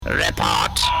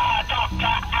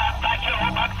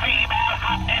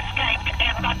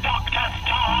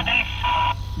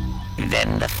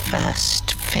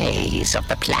phase of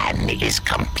the plan is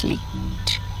complete.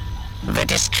 The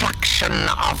destruction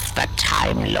of the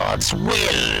Time Lords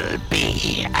will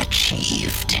be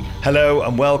achieved. Hello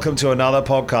and welcome to another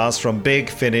podcast from Big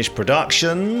Finish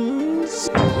Productions.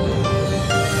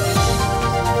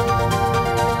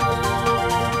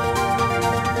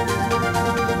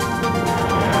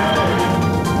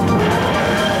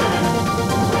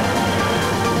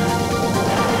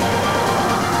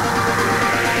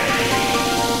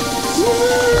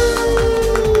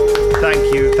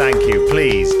 Thank you.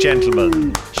 Please,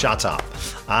 gentlemen, shut up.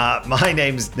 My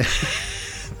name's...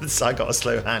 I got a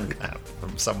slow hand clap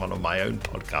from someone on my own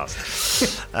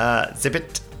podcast. Zip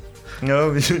it. No,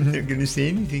 I'm not going to say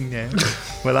anything now.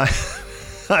 Well, I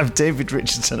have David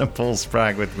Richardson and Paul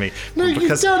Spragg with me. No,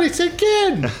 you've done it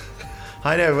again.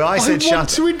 I know. Well, I said shut up.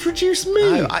 to introduce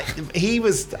me.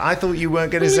 I thought you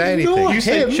weren't going to say anything. You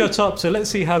said shut up, so let's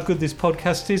see how good this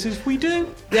podcast is if we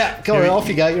do. Yeah, go on, off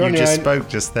you go. You're on your own. You just spoke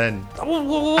just then.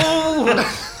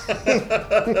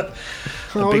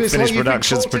 Big Finish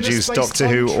Productions produced Doctor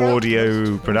Who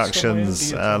audio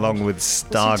productions along with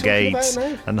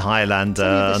Stargate and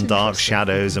Highlander and Dark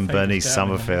Shadows and Bernice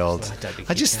Summerfield.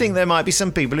 I just think there might be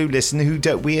some people who listen who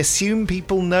don't. We assume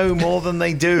people know more than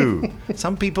they do.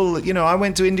 Some people, I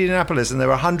went to Indianapolis and there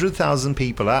were 100,000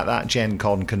 people at that Gen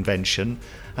Con convention,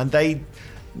 and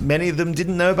many of them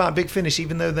didn't know about Big Finish,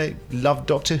 even though they loved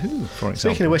Doctor Who, for example.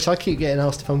 Speaking of which, I keep getting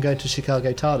asked if I'm going to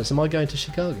Chicago TARDIS. Am I going to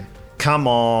Chicago? Come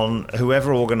on,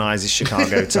 whoever organises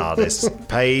Chicago TARDIS,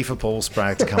 pay for Paul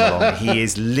Spragg to come along. He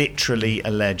is literally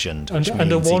a legend, which and a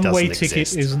means one-way he doesn't ticket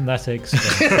exist. isn't that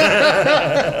expensive.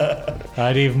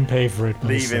 I'd even pay for it.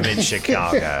 Leave him in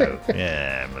Chicago.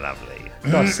 Yeah, lovely.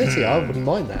 Nice city, I wouldn't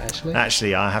mind that, actually.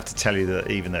 Actually, I have to tell you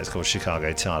that even though it's called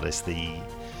Chicago TARDIS, the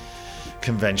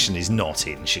convention is not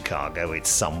in Chicago, it's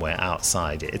somewhere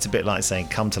outside it. It's a bit like saying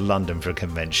come to London for a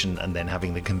convention and then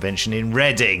having the convention in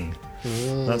Reading.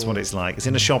 That's what it's like. It's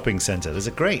in a shopping centre. There's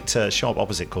a great shop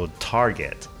opposite called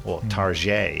Target, or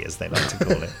Target as they like to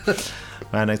call it.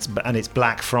 And it's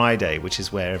Black Friday, which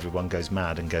is where everyone goes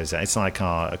mad and goes out. It's like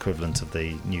our equivalent of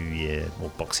the New Year or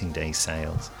Boxing Day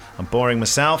sales. I'm boring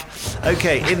myself.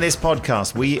 Okay, in this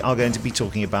podcast we are going to be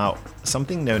talking about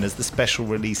something known as the Special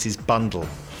Releases Bundle.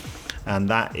 And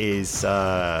that is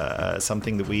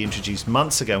something that we introduced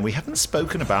months ago, and we haven't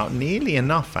spoken about nearly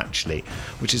enough, actually,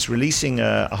 which is releasing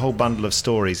a whole bundle of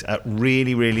stories at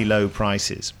really, really low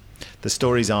prices. The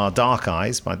stories are Dark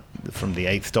Eyes from the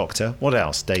 8th Doctor. What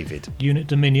else, David? Unit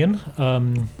Dominion,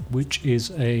 which is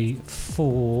it's a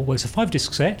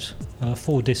 5-disc set.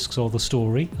 4 discs are the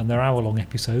story, and they're hour-long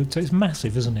episodes, so it's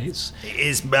massive, isn't it? It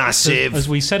is massive. As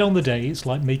we said on the day, it's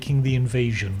like making the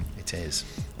invasion. It is.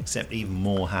 Except even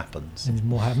more happens.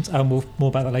 More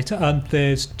about that later.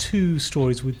 There's 2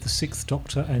 stories with the 6th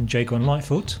Doctor and Jago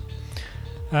Lightfoot.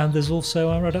 And there's also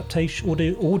our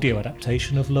audio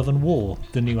adaptation of Love and War,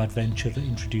 the new adventure that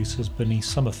introduces Bernice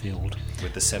Summerfield.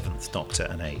 With the 7th Doctor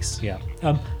and Ace. Yeah.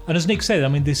 And as Nick said,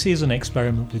 this is an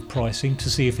experiment with pricing to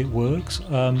see if it works.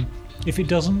 If it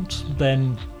doesn't,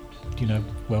 then, we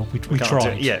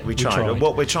tried. We tried. But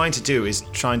what we're trying to do is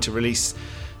trying to release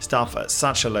stuff at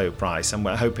such a low price, and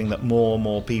we're hoping that more and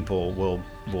more people will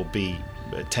be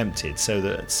tempted, so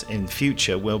that in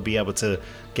future we'll be able to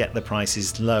get the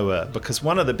prices lower, because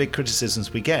one of the big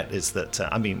criticisms we get is that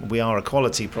we are a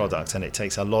quality product and it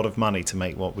takes a lot of money to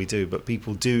make what we do, but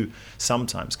people do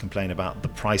sometimes complain about the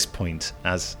price point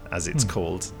as it's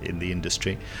called in the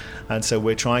industry, and so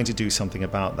we're trying to do something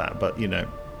about that. But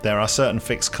there are certain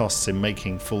fixed costs in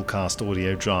making full cast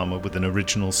audio drama with an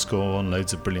original score and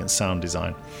loads of brilliant sound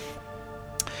design.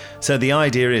 So the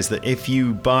idea is that if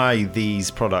you buy these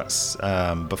products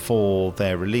before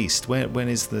they're released, when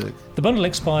is the bundle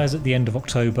expires at the end of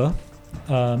October,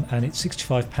 and it's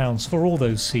 £65 for all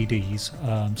those CDs.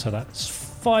 So that's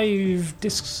 5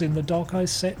 discs in the Dark Eyes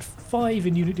set, 5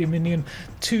 in Unit Dominion,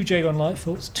 2 Jago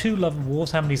Lightfoots, 2 Love and Wars.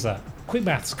 How many is that? Quick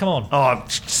maths, come on. Oh,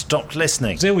 I've stopped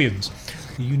listening. Zillions.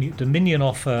 The Unit Dominion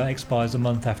offer expires a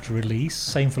month after release.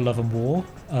 Same for Love and War.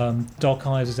 Dark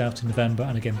Eyes is out in November,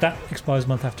 and again that expires a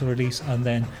month after release. And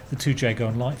then the 2 Jago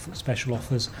and Lightfoot special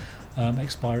offers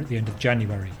expire at the end of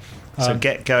January. So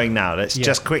get going now. Let's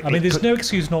just quickly. There's no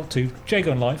excuse not to.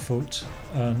 Jago and Lightfoot,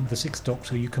 the 6th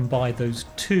Doctor. You can buy those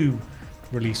 2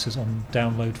 releases on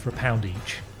download for £1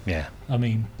 each. Yeah.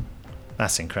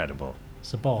 That's incredible.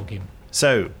 It's a bargain.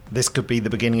 So this could be the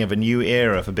beginning of a new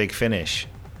era for Big Finish.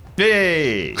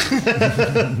 Yay!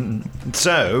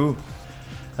 So,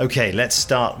 okay, let's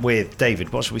start with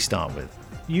David. What should we start with?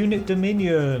 Unit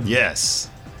Dominion. Yes.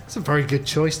 That's a very good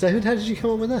choice, David. How did you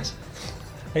come up with that?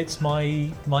 It's my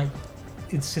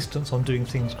insistence on doing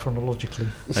things chronologically.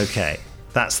 Okay,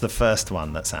 that's the first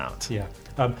one that's out. Yeah.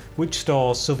 Which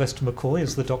stars Sylvester McCoy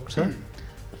as the Doctor,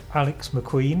 Alex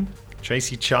McQueen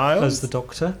Tracy Childs as the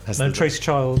Doctor, Tracy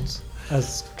Childs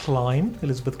as Klein,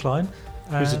 Elizabeth Klein.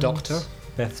 Who's a and doctor?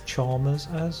 Beth Chalmers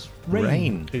as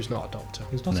Rain. Who's not a doctor.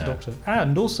 Who's not a doctor.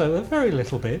 And also a very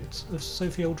little bit of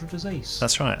Sophie Aldred as Ace.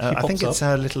 That's right. I think it's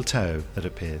her little toe that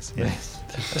appears. Yes.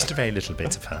 Just a very little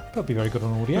bit of her. That'd be very good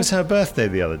on audio. It was her birthday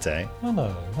the other day. Oh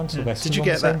no, and Sylvester Did you on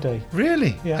get the same that? day.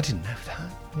 Really? Yeah. I didn't know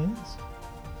that. Yes.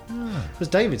 It was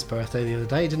David's birthday the other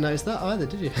day. You didn't notice that either,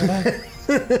 did you?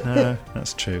 No,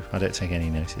 that's true. I don't take any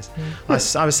notice.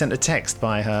 I was sent a text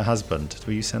by her husband.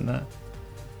 Were you sent that?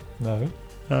 No.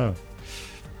 Oh.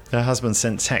 Her husband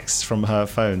sent texts from her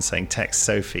phone saying, text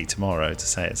Sophie tomorrow to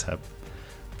say it's her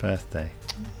birthday.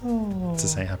 Oh. To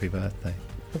say happy birthday.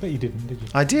 I bet you didn't, did you?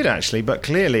 I did actually, but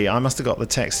clearly I must have got the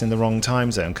text in the wrong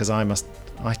time zone because I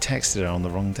texted her on the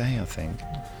wrong day, I think.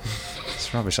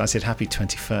 It's rubbish. I said happy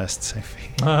 21st,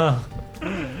 Sophie.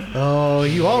 Oh,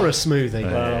 you are a smoothie.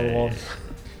 Well,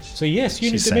 so yes,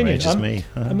 Unit She's the same Dominion. age as me.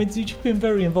 I mean, you've been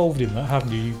very involved in that,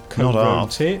 haven't you? You Not co-wrote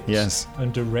art. it, Yes.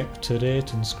 and directed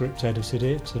it, and script edited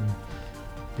it, and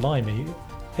blimey,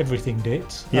 everythinged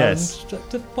it. Yes. And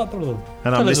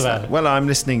tell us about it. Well, I'm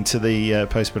listening to the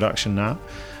post-production now,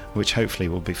 which hopefully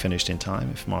will be finished in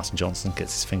time if Martin Johnson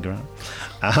gets his finger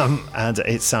out. And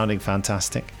it's sounding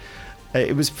fantastic.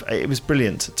 It was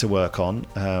brilliant to work on.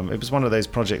 It was one of those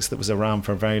projects that was around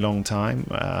for a very long time.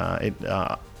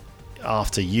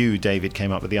 After you, David,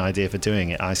 came up with the idea for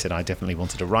doing it, I said I definitely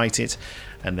wanted to write it.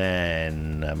 And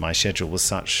then my schedule was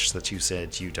such that you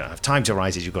said you don't have time to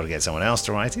write it, you've got to get someone else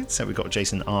to write it. So we got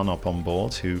Jason Arnop on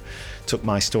board, who took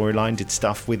my storyline, did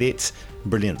stuff with it,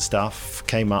 brilliant stuff,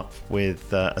 came up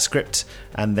with a script,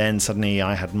 and then suddenly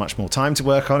I had much more time to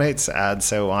work on it, and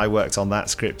so I worked on that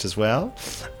script as well.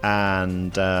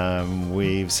 And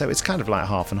so it's kind of like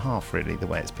half and half, really, the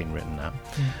way it's been written now.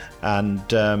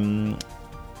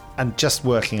 And just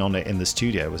working on it in the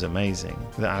studio was amazing.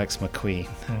 With Alex McQueen,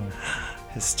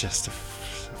 it's just a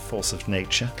force of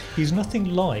nature. He's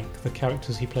nothing like the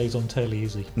characters he plays on telly,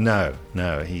 is he? No,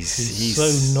 he's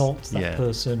so not that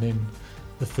person in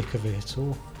the thick of it,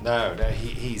 or no,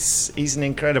 he's an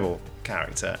incredible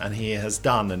character, and he has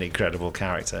done an incredible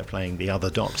character playing the other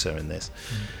Doctor in this.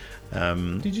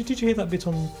 Did you hear that bit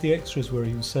on the extras where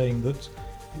he was saying that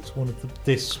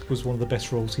this was one of the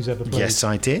best roles he's ever played? Yes,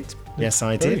 I did. Yes,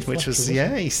 I did. Which was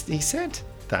flattering, he said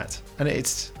that, and it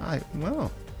is. I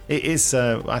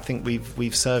think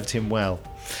we've served him well,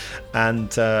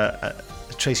 and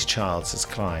Tracy Childs as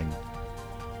Klein,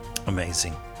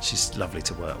 amazing. She's lovely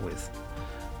to work with,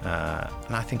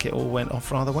 and I think it all went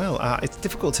off rather well. It's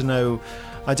difficult to know.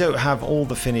 I don't have all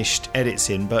the finished edits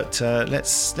in, but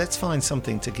let's find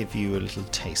something to give you a little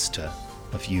taster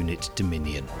of Unit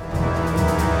Dominion.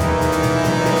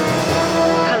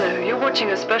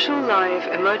 Watching a special live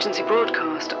emergency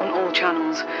broadcast on all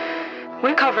channels.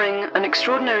 We're covering an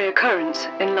extraordinary occurrence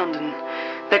in London.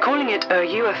 They're calling it a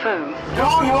UFO.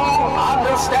 Do you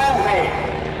understand me?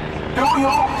 Do you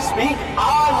speak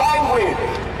our language?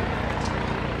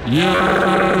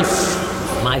 Yes.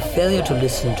 My failure to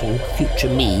listen to future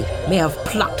me may have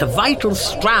plucked a vital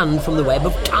strand from the web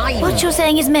of time. What you're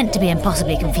saying is meant to be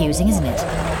impossibly confusing, isn't it?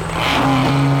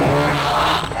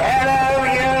 Hello,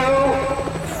 you!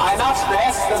 I must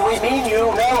stress that we mean you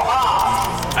no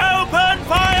harm. Open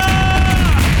fire!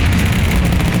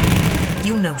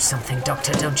 You know something,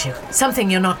 Doctor, don't you? Something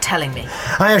you're not telling me.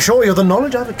 I assure you the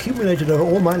knowledge I've accumulated over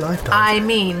all my lifetime. I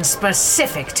mean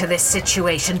specific to this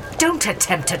situation. Don't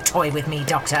attempt to toy with me,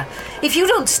 Doctor. If you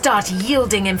don't start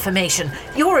yielding information,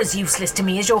 you're as useless to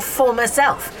me as your former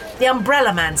self. The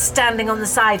umbrella man standing on the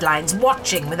sidelines,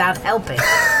 watching without helping.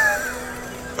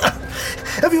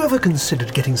 Have you ever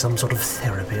considered getting some sort of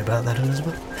therapy about that,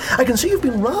 Elizabeth? I can see you've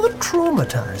been rather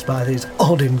traumatised by these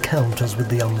odd encounters with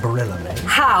the umbrella men.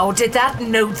 How did that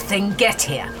node thing get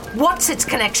here? What's its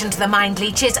connection to the mind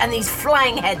leeches and these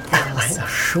flying head things? I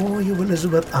assure you,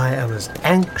 Elizabeth, I am as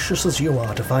anxious as you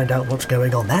are to find out what's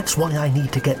going on. That's why I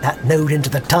need to get that node into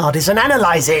the TARDIS and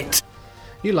analyse it.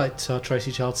 You liked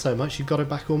Tracy Childs so much, you got her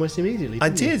back almost immediately,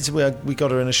 didn't you? I did. We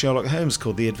got her in a Sherlock Holmes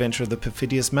called The Adventure of the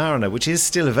Perfidious Mariner, which is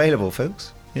still available,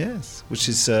 folks. Yes, which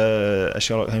is a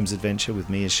Sherlock Holmes adventure with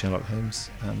me as Sherlock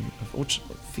Holmes,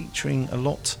 featuring a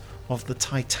lot of the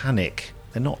Titanic.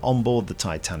 They're not on board the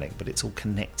Titanic, but it's all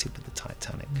connected with the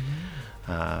Titanic.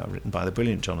 Written by the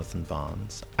brilliant Jonathan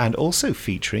Barnes, and also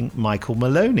featuring Michael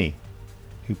Maloney,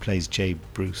 who plays J.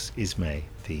 Bruce Ismay,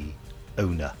 the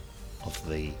owner of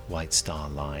the White Star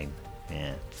Line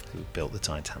Yeah, who built the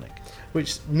Titanic.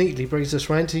 Which neatly brings us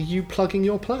round to you plugging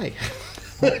your play.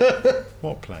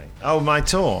 What play? Oh, my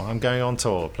tour. I'm going on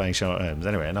tour playing Sherlock Holmes.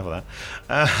 Anyway, enough of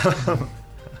that.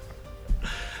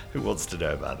 Who wants to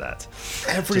know about that?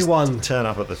 Everyone. Just turn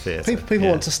up at the theatre. People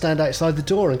want to stand outside the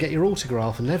door and get your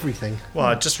autograph and everything. Well,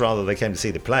 I'd just rather they came to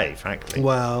see the play, frankly.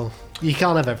 Well, you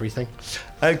can't have everything.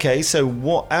 Okay, so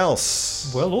what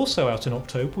else? Well, also out in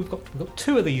October, we've got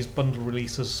two of these bundle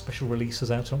releases, special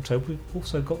releases out in October. We've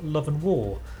also got Love and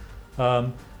War.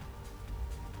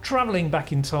 Travelling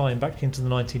back in time, back into the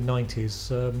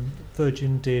 1990s,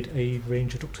 Virgin did a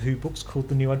range of Doctor Who books called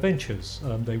The New Adventures.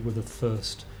 They were the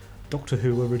first Doctor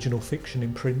Who original fiction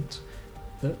in print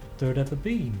that there had ever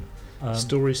been.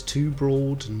 Stories too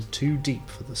broad and too deep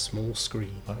for the small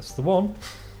screen. That's the one.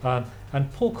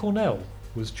 And Paul Cornell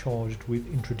was charged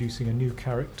with introducing a new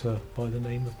character by the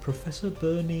name of Professor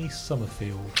Bernie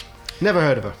Summerfield. Never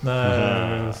heard of her.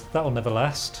 No, that'll never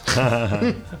last.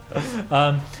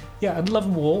 Yeah, and Love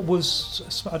and War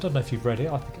was, I don't know if you've read it,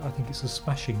 I think it's a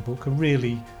smashing book, a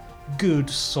really good,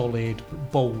 solid,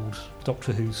 bold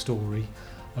Doctor Who story.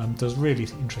 Does really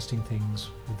interesting things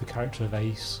with the character of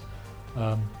Ace.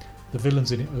 The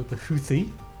villains in it are the Houthi.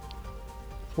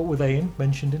 What were they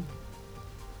mentioned in?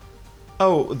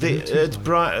 Oh, it's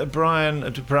Brian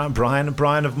of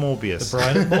Morbius. The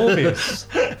Brian of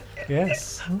Morbius.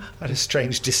 Yes. I had a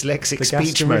strange dyslexic the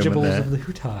speech moment there. of the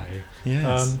Houthi.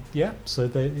 Yes. So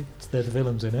they're the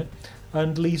villains in it.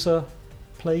 And Lisa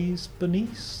plays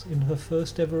Bernice in her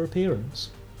first ever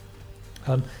appearance.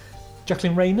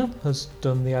 Jacqueline Rayner has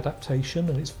done the adaptation,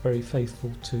 and it's very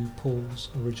faithful to Paul's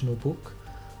original book.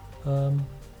 And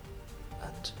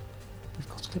we've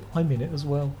got a clip. I'm in it as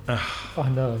well. I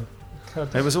know.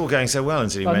 It was all going so well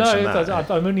until you mentioned that.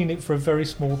 I'm only in it for a very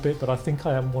small bit, but I think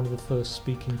I am one of the first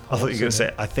speaking parts. I thought you were going to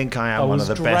say, I think I am one of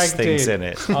the best things in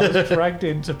it. I was dragged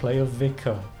in to play a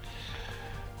vicar.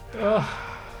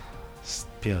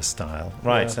 Pure style.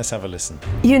 Right, let's have a listen.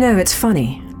 You know, it's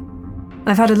funny.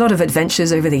 I've had a lot of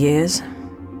adventures over the years.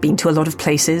 Been to a lot of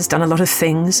places, done a lot of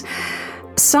things.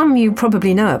 Some you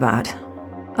probably know about.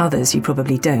 Others you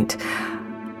probably don't.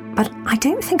 But I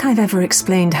don't think I've ever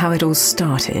explained how it all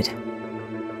started.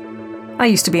 I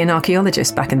used to be an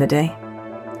archaeologist back in the day.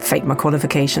 Faked my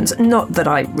qualifications. Not that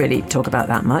I really talk about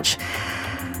that much.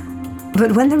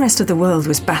 But when the rest of the world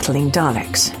was battling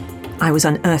Daleks, I was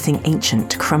unearthing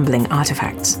ancient, crumbling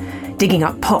artefacts, digging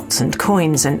up pots and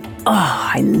coins, and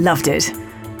I loved it.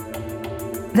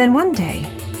 Then one day,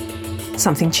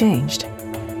 something changed.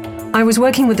 I was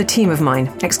working with a team of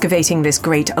mine, excavating this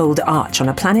great old arch on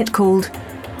a planet called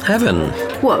Heaven.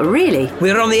 What, really?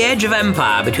 We're on the edge of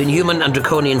empire between human and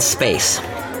draconian space.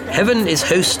 Heaven is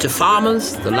host to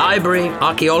farmers, the library,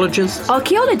 archaeologists.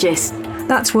 Archaeologists?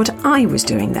 That's what I was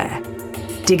doing there.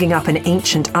 Digging up an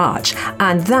ancient arch,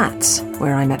 and that's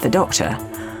where I met the Doctor.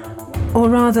 Or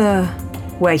rather,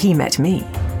 where he met me.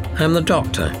 I'm the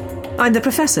Doctor. I'm the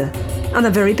Professor. And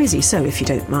I'm very busy, so if you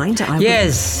don't mind, I will...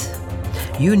 Yes.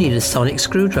 You need a sonic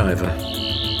screwdriver.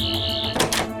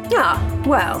 Ah,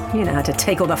 well, you know how to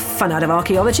take all the fun out of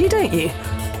archaeology, don't you?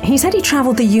 He said he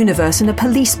travelled the universe in a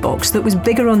police box that was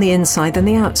bigger on the inside than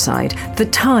the outside. The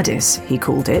TARDIS, he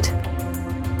called it.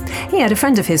 He had a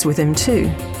friend of his with him, too.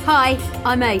 Hi,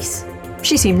 I'm Ace.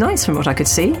 She seemed nice from what I could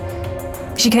see.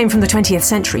 She came from the 20th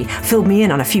century, filled me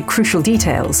in on a few crucial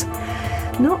details.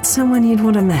 Not someone you'd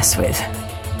want to mess with.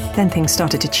 Then things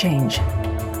started to change.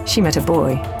 She met a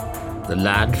boy. The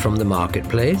lad from the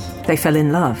marketplace? They fell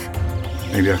in love.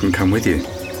 Maybe I can come with you.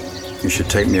 You should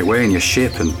take me away in your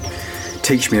ship and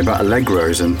teach me about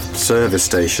Allegros and service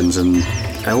stations and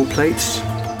L-plates.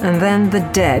 And then the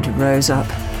dead rose up.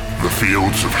 The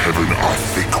fields of heaven are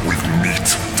thick with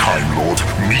meat, Time Lord,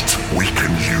 meat we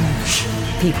can use.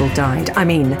 People died. I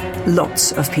mean,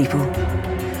 lots of people.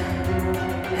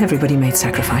 Everybody made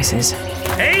sacrifices.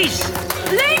 Ace!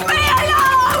 Leave me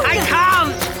alone! I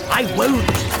can't! I won't!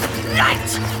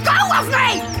 Let go of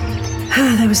me!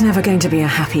 There was never going to be a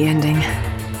happy ending.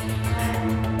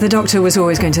 The Doctor was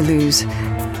always going to lose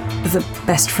the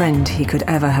best friend he could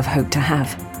ever have hoped to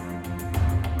have.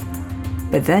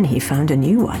 But then he found a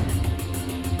new one.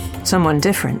 Someone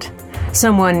different.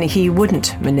 Someone he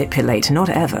wouldn't manipulate, not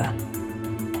ever.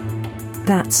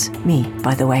 That's me,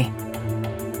 by the way.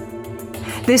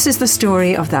 This is the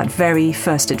story of that very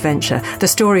first adventure, the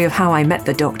story of how I met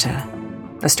the Doctor,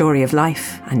 a story of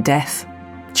life and death,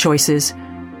 choices,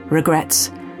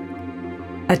 regrets,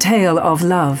 a tale of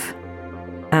love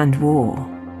and war.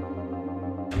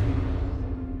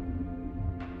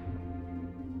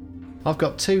 I've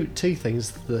got two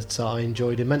things that I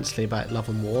enjoyed immensely about Love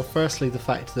and War. Firstly, the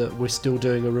fact that we're still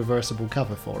doing a reversible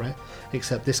cover for it,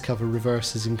 except this cover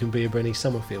reverses and can be a Bernie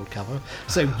Summerfield cover.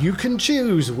 So you can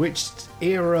choose which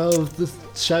era of the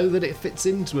show that it fits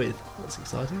into with. That's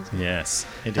exciting. Yes,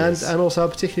 it is. And also I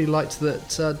particularly liked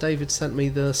that David sent me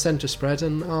the centre spread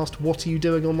and asked, what are you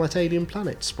doing on that alien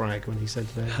planet, Spragg, when he sent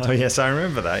it. Oh yes, I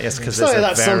remember that. Yes, because so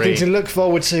that's something to look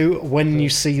forward to when you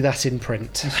see that in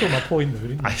print. You saw my point, though,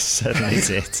 didn't you? I certainly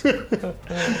did.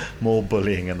 More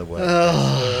bullying in the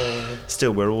world.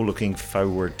 Still, we're all looking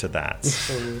forward to that.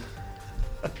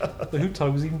 The Hoot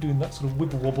was even doing that sort of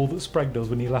wibble wobble that Spragg does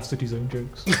when he laughs at his own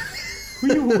jokes.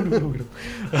 I'm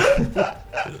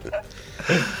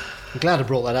glad I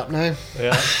brought that up now.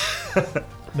 Yeah.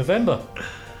 November.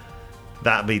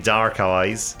 That'd be Dark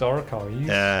Eyes. Dark Eyes.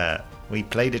 Yeah. We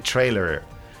played a trailer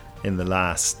in the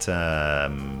last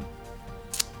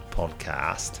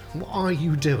podcast. What are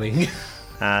you doing?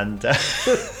 And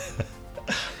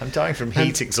I'm dying from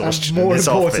heat exhaustion. And more in this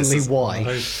importantly,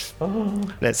 office. why?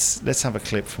 Let's have a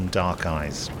clip from Dark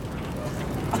Eyes.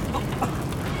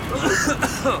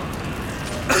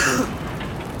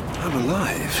 I'm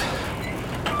alive.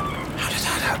 How did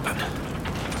that happen?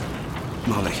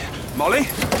 Molly. Molly?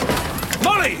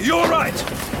 Molly, you all right?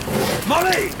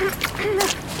 Molly!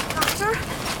 Doctor,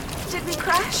 did we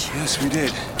crash? Yes, we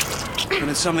did. And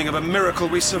it's something of a miracle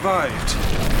we survived.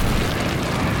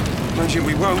 Mind you,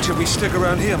 we won't if we stick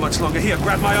around here much longer. Here,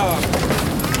 grab my arm.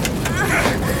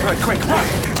 Right, quick, run!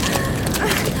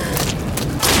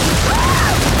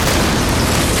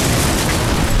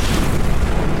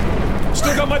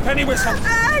 Still got my penny whistle?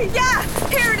 Yeah,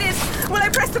 here it is. Will I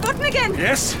press the button again?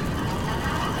 Yes.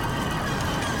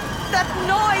 That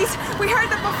noise! We heard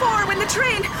that before when the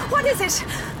train... What is it?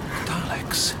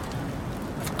 Daleks.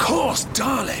 Of course,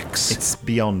 Daleks. It's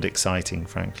beyond exciting,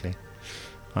 frankly.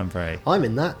 I'm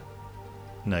in that.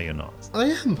 No, you're not. I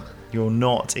am. You're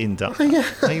not in Daleks. I am.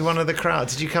 Are you one of the crowd?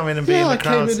 Did you come in and be in the crowd?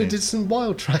 Yeah, I came in and did some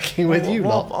wild tracking with you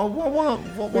lot.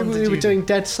 What we were doing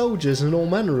dead soldiers and all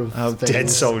manner of things. Dead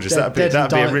soldiers. That'd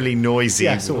be a really noisy...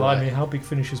 Yes, Blimey, how Big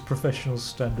Finish's professional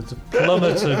standards have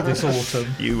plummeted this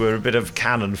autumn. You were a bit of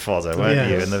cannon fodder, weren't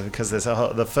you? Because there's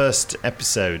the first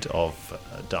episode of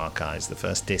Dark Eyes, the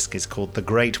first disc, is called The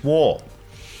Great War.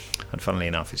 And funnily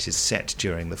enough, it is set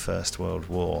during the First World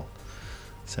War.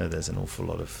 So there's an awful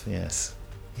lot of... Yes.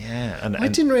 Yeah, and I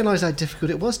didn't realise how difficult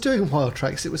it was doing wild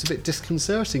tracks. It was a bit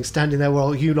disconcerting standing there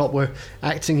while you lot were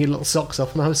acting your little socks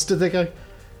off, and I was stood there going,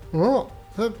 "What?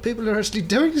 People are actually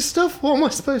doing stuff? What am I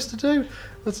supposed to do?"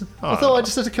 I thought I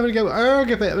just had to come and go erg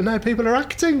a bit, but now people are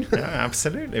acting. Yeah,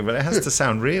 absolutely. Well, it has to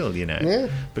sound real, you know. Yeah.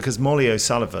 Because Molly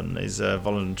O'Sullivan is a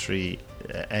voluntary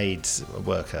aid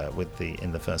worker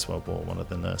in the First World War, one of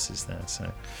the nurses there.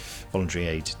 So, voluntary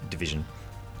aid division.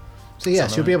 So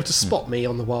yes, you'll be able to spot me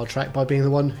on the wild track by being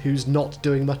the one who's not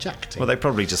doing much acting. Well, they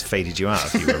probably just faded you out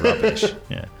if you were rubbish.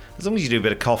 Yeah, as long as you do a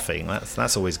bit of coughing,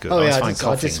 that's always good. Oh yeah, I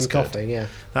did some coughing. Yeah,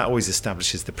 that always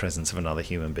establishes the presence of another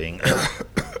human being. A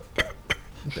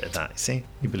bit of that. See,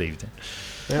 you believed it.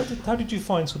 Yeah. How did you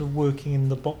find sort of working in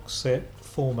the box set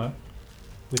format?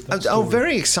 With that story?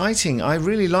 Very exciting. I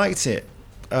really liked it.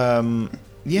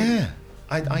 Yeah,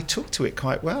 I took to it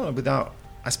quite well without.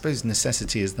 I suppose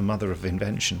necessity is the mother of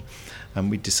invention, and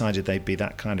we decided they'd be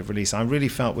that kind of release. I really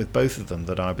felt with both of them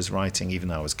that I was writing, even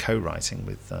though I was co-writing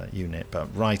with Unit, but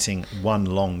writing one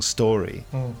long story,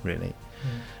 really.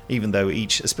 Even though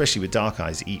especially with Dark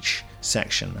Eyes, each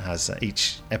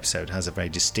episode has a very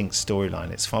distinct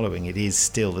storyline it's following. It is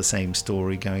still the same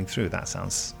story going through. That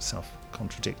sounds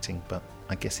self-contradicting, but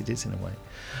I guess it is in a way.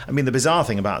 I mean, the bizarre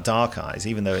thing about Dark Eyes,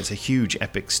 even though it's a huge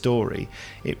epic story,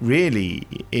 it really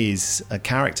is a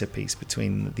character piece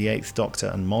between the Eighth Doctor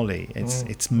and Molly.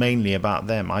 It's mainly about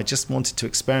them. I just wanted to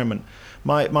experiment.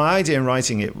 My idea in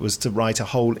writing it was to write a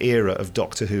whole era of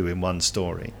Doctor Who in one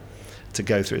story, to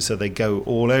go through it. So they go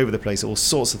all over the place, all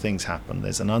sorts of things happen.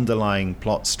 There's an underlying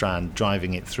plot strand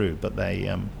driving it through, but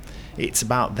it's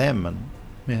about them. And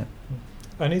yeah.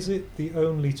 And is it the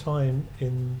only time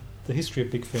in the history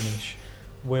of Big Finish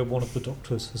where one of the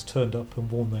Doctors has turned up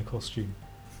and worn their costume?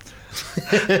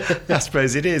 I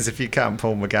suppose it is, if you count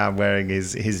Paul McGann wearing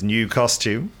his new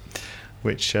costume,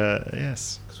 which,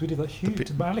 yes. Because we did that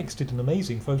huge... Alex did an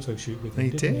amazing photo shoot with him,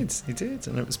 He did,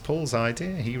 and it was Paul's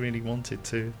idea. He really wanted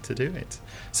to do it.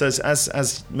 So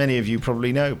as many of you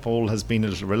probably know, Paul has been a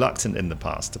little reluctant in the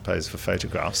past to pose for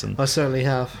photographs. And I certainly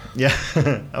have. Yeah.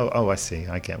 oh, I see.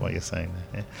 I get what you're saying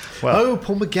there. Yeah. Well,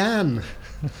 Paul McGann.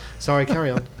 Sorry, carry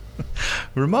on.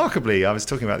 Remarkably, I was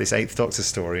talking about this Eighth Doctor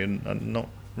story and not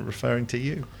referring to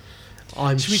you.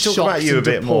 Should we talk shocked about you a and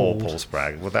bit more, appalled. Paul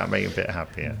Spragg? Would that make you a bit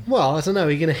happier? Well, I don't know.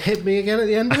 Are you going to hit me again at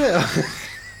the end of it?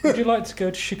 Would you like to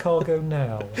go to Chicago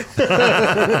now?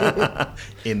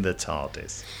 In the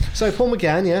TARDIS. So Paul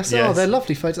McGann, yes. Yes. Oh, they're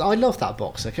lovely photos. I love that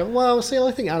box set. Well, see,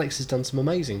 I think Alex has done some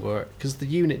amazing work because the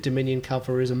Unit Dominion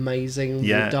cover is amazing.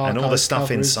 Yeah, the Dark and all the Eyes stuff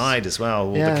cover is- inside as well,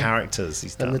 all the characters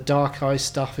he's done. And the Dark Eyes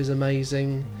stuff is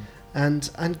amazing.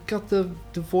 And got the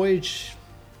Voyage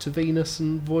to Venus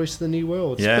and Voyage to the New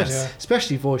World. Yes.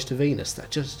 Especially Voyage to Venus.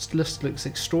 That just looks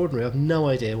extraordinary. I have no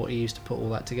idea what he used to put all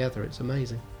that together. It's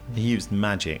amazing. He used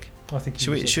magic. I think.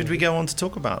 Should we go on to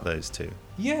talk about those two?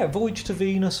 Yeah, Voyage to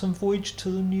Venus and Voyage to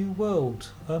the New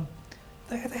World.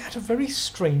 They had a very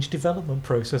strange development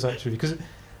process actually, because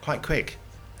quite quick.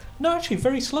 No, actually,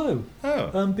 very slow.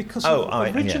 Because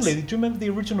originally, yes. do you remember the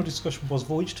original discussion was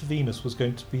Voyage to Venus was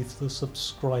going to be the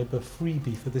subscriber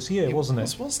freebie for this year, wasn't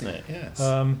it? Wasn't it? Yes.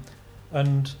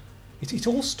 And it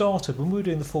all started when we were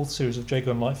doing the 4th series of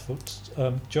Jago and Lightfoot.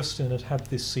 Justin had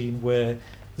this scene where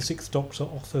the 6th Doctor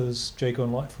offers Jago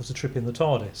and Lightfoot a trip in the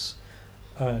TARDIS.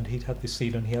 And he'd had this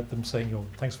scene and he had them saying, "Oh,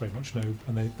 thanks very much, no."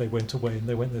 And they went away and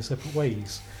they went their separate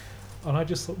ways. And I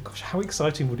just thought, gosh, how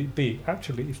exciting would it be,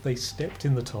 actually, if they stepped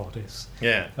in the TARDIS.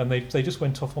 Yeah. And they just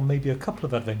went off on maybe a couple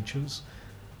of adventures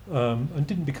and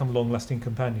didn't become long-lasting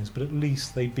companions, but at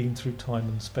least they'd been through time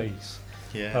and space.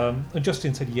 Yeah. And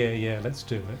Justin said, yeah, let's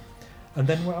do it. And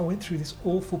then I went through this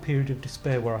awful period of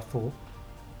despair where I thought,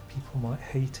 people might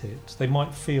hate it. They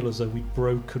might feel as though we'd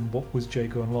broken what was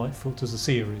Jago and Lightfoot as a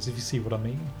series, if you see what I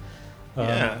mean.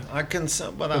 I can.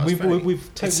 Well,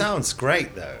 it sounds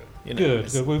great, though. You know,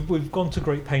 good. We've gone to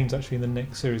great pains actually in the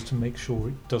next series to make sure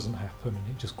it doesn't happen, and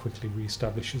it just quickly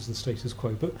re-establishes the status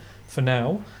quo. But for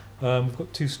now, we've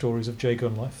got 2 stories of Jago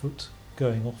and Lightfoot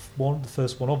going off. The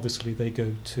first one, obviously, they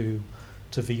go to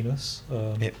Venus.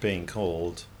 It being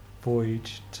called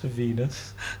Voyage to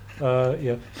Venus.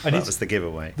 And that was the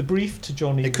giveaway. The brief to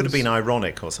Johnny. It could have been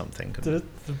ironic or something. The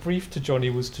brief to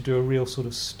Johnny was to do a real sort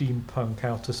of steampunk,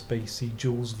 outer spacey,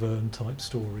 Jules Verne type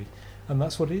story, and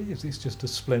that's what it is. It's just a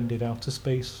splendid outer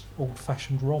space,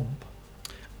 old-fashioned romp.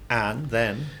 And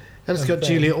it's got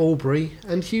Juliet Aubrey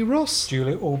and Hugh Ross.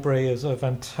 Juliet Aubrey is a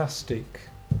fantastic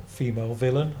female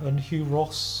villain, and Hugh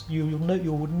Ross, you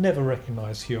would never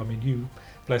recognise Hugh. I mean, Hugh,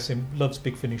 bless him, loves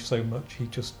Big Finish so much he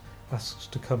just asks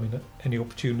to come in at any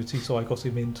opportunity, so I got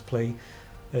him in to play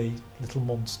a little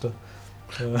monster.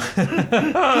 I'm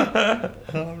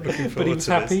looking forward but he was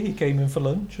to happy. this. He came in for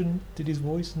lunch and did his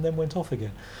voice and then went off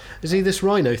again. Is he this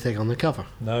rhino thing on the cover?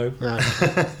 No.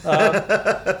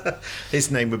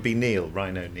 His name would be Neil,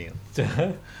 Rhino Neil.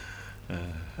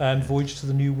 And Voyage to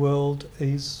the New World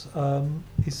is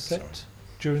set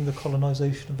during the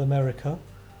colonisation of America,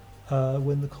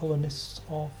 when the colonists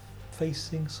are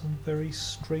facing some very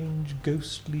strange,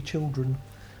 ghostly children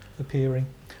appearing.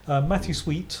 Matthew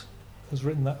Sweet has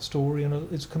written that story,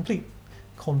 and it's a complete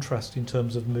contrast in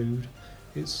terms of mood.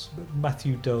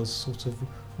 Matthew does sort of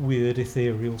weird,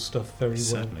 ethereal stuff very well.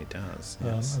 Certainly does.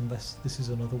 Yes. And this is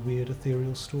another weird,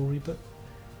 ethereal story, but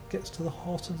gets to the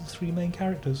heart of the 3 main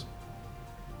characters.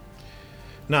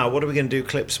 Now, what are we going to do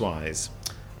clips-wise?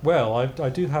 Well, I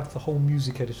do have the whole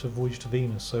music editor of Voyage to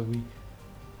Venus, so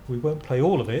we won't play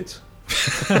all of it.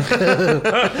 Because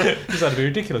that'd be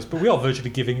ridiculous, but we are virtually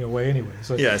giving it away anyway.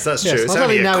 So. Yes, that's true. It's I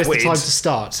only think now a is the quid. time to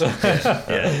start.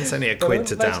 It's only a quid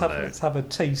to download. Let's have a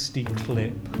tasty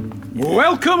clip.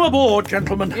 Welcome aboard,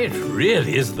 gentlemen. It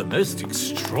really is the most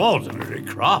extraordinary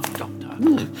craft, Doctor.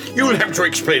 You'll have to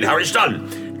explain how it's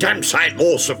done. Damn sight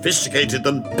more sophisticated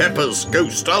than Pepper's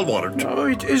ghost, I'll warrant. Oh,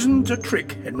 it isn't a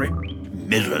trick, Henry.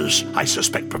 Mirrors, I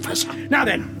suspect, Professor. Now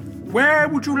then, where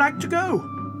would you like to go?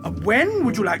 When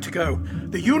would you like to go?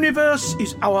 The universe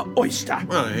is our oyster.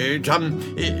 Well, it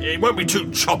won't be too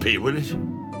choppy, will it?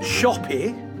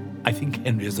 Choppy? I think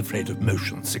Henry is afraid of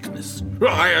motion sickness.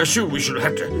 Well, I assume we should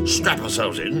have to strap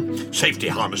ourselves in. Safety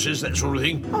harnesses, that sort of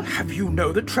thing. I'll have you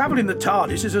know that travel in the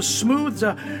TARDIS is as smooth as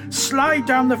a slide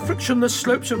down the frictionless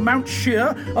slopes of Mount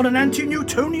Shear on an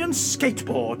anti-Newtonian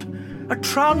skateboard. A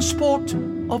transport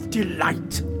of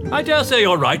delight. I dare say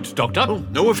you're right, Doctor. Oh,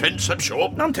 no offence, I'm sure.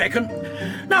 None taken.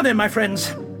 Now then, my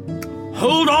friends,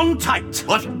 hold on tight.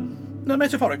 What? No,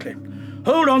 metaphorically.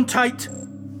 Hold on tight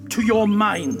to your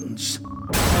minds.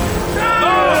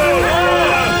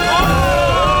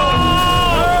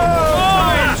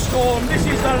 Firestorm, this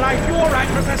is the life. You're right,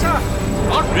 Professor.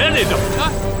 Not really, Doctor.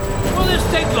 Will this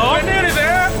take long? We're nearly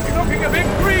there. You're looking a bit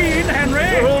green,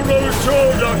 Henry. Oh, not at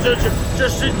all, Doctor.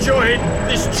 Just enjoying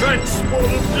this transport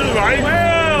of delight.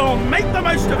 Well, make the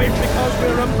most of it, because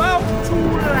we're about to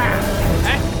land.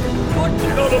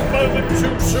 Not a moment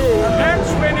too soon. And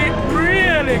that's when it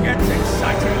really really gets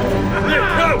exciting.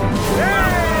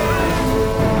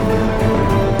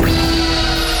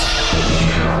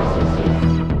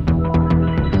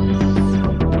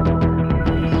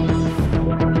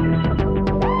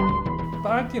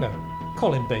 But,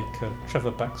 Colin Baker,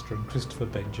 Trevor Baxter and Christopher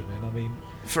Benjamin, I mean...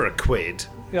 For a quid.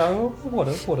 Yeah, what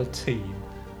a team.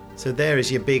 So there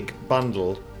is your big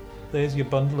bundle. There's your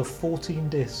bundle of 14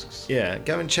 discs. Yeah,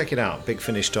 go and check it out,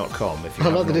 bigfinish.com if you I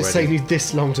haven't like that it's taking you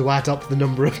this long to add up the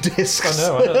number of discs. I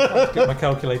know. I have to get my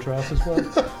calculator out as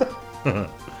well.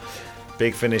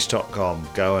 Bigfinish.com,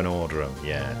 go and order them.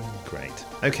 Yeah, great.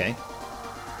 Okay.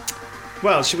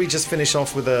 Well, should we just finish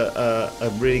off with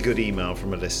a really good email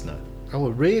from a listener? Oh,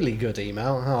 a really good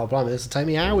email? Oh, blimey, this will take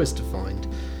me hours to find.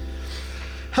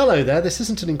 Hello there, this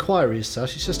isn't an inquiry as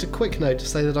such, it's just a quick note to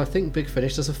say that I think Big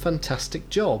Finish does a fantastic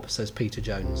job, says Peter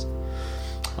Jones.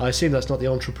 I assume that's not the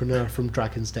entrepreneur from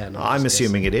Dragon's Den. I'm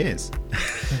assuming it is.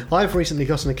 I've recently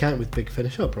got an account with Big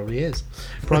Finish, oh, it probably is,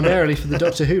 primarily for the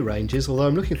Doctor Who ranges, although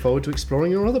I'm looking forward to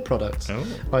exploring your other products. Oh,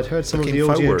 I'd heard some of the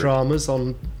audio dramas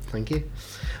on... Thank you.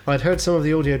 I'd heard some of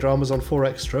the audio dramas on 4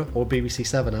 Extra, or BBC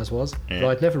 7 as was, but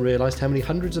I'd never realised how many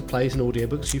hundreds of plays and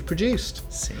audiobooks you've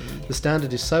produced. See. The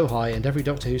standard is so high and every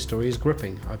Doctor Who story is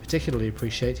gripping. I particularly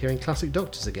appreciate hearing classic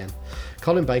Doctors again.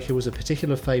 Colin Baker was a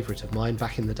particular favourite of mine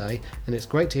back in the day, and it's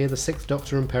great to hear the 6th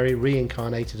Doctor and Perry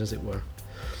reincarnated as it were.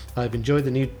 I've enjoyed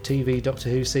the new TV Doctor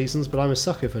Who seasons, but I'm a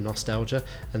sucker for nostalgia,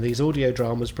 and these audio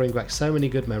dramas bring back so many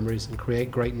good memories and create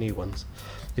great new ones.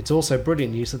 It's also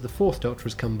brilliant news that the 4th Doctor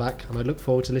has come back, and I look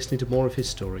forward to listening to more of his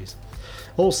stories.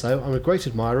 Also, I'm a great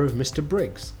admirer of Mr.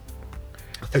 Briggs.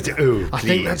 I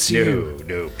think that's you.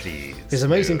 No, please. His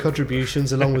amazing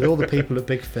contributions, along with all the people at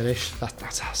Big Finish,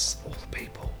 that's us, all the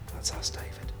people. That's us, David.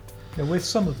 Yeah, we're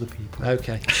some of the people.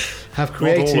 Okay. Have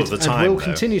created all of the time, and will though.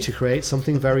 continue to create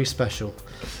something very special.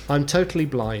 I'm totally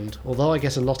blind. Although I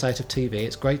get a lot out of TV,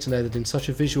 it's great to know that in such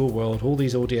a visual world all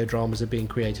these audio dramas are being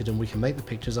created and we can make the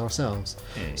pictures ourselves.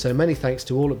 So many thanks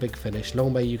to all at Big Finish.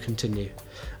 Long may you continue.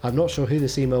 I'm not sure who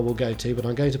this email will go to, but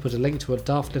I'm going to put a link to a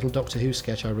daft little Doctor Who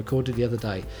sketch I recorded the other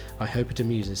day. I hope it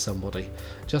amuses somebody.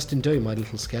 Just in doing my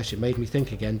little sketch, it made me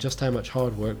think again just how much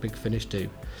hard work Big Finish do.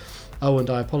 Oh, and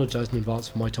I apologise in advance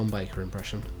for my Tom Baker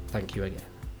impression. Thank you again.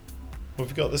 Well,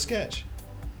 have you got the sketch?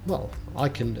 Well, I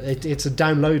can. It's a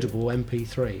downloadable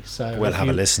MP3, so we'll have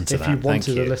a listen to that. If you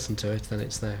wanted to listen to it, then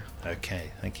it's there.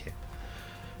 Okay, thank you.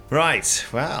 Right,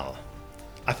 well,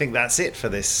 I think that's it for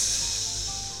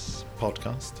this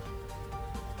podcast.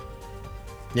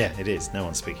 Yeah, it is. No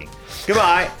one's speaking.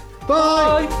 Goodbye.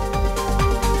 Bye.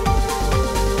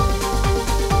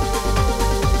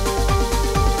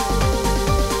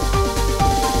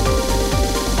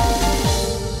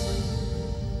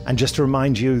 And just to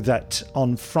remind you that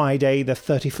on Friday, the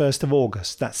 31st of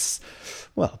August, that's,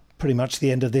 well, pretty much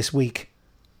the end of this week,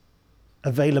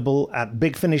 available at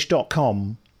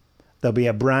bigfinish.com, there'll be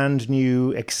a brand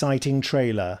new, exciting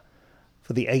trailer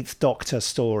for the 8th Doctor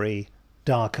story,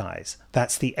 Dark Eyes.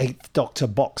 That's the 8th Doctor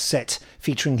box set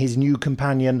featuring his new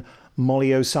companion,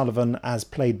 Molly O'Sullivan, as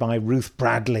played by Ruth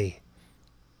Bradley.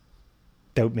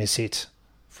 Don't miss it.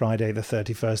 Friday, the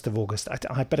 31st of August.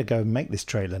 I better go and make this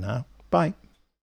trailer now. Bye.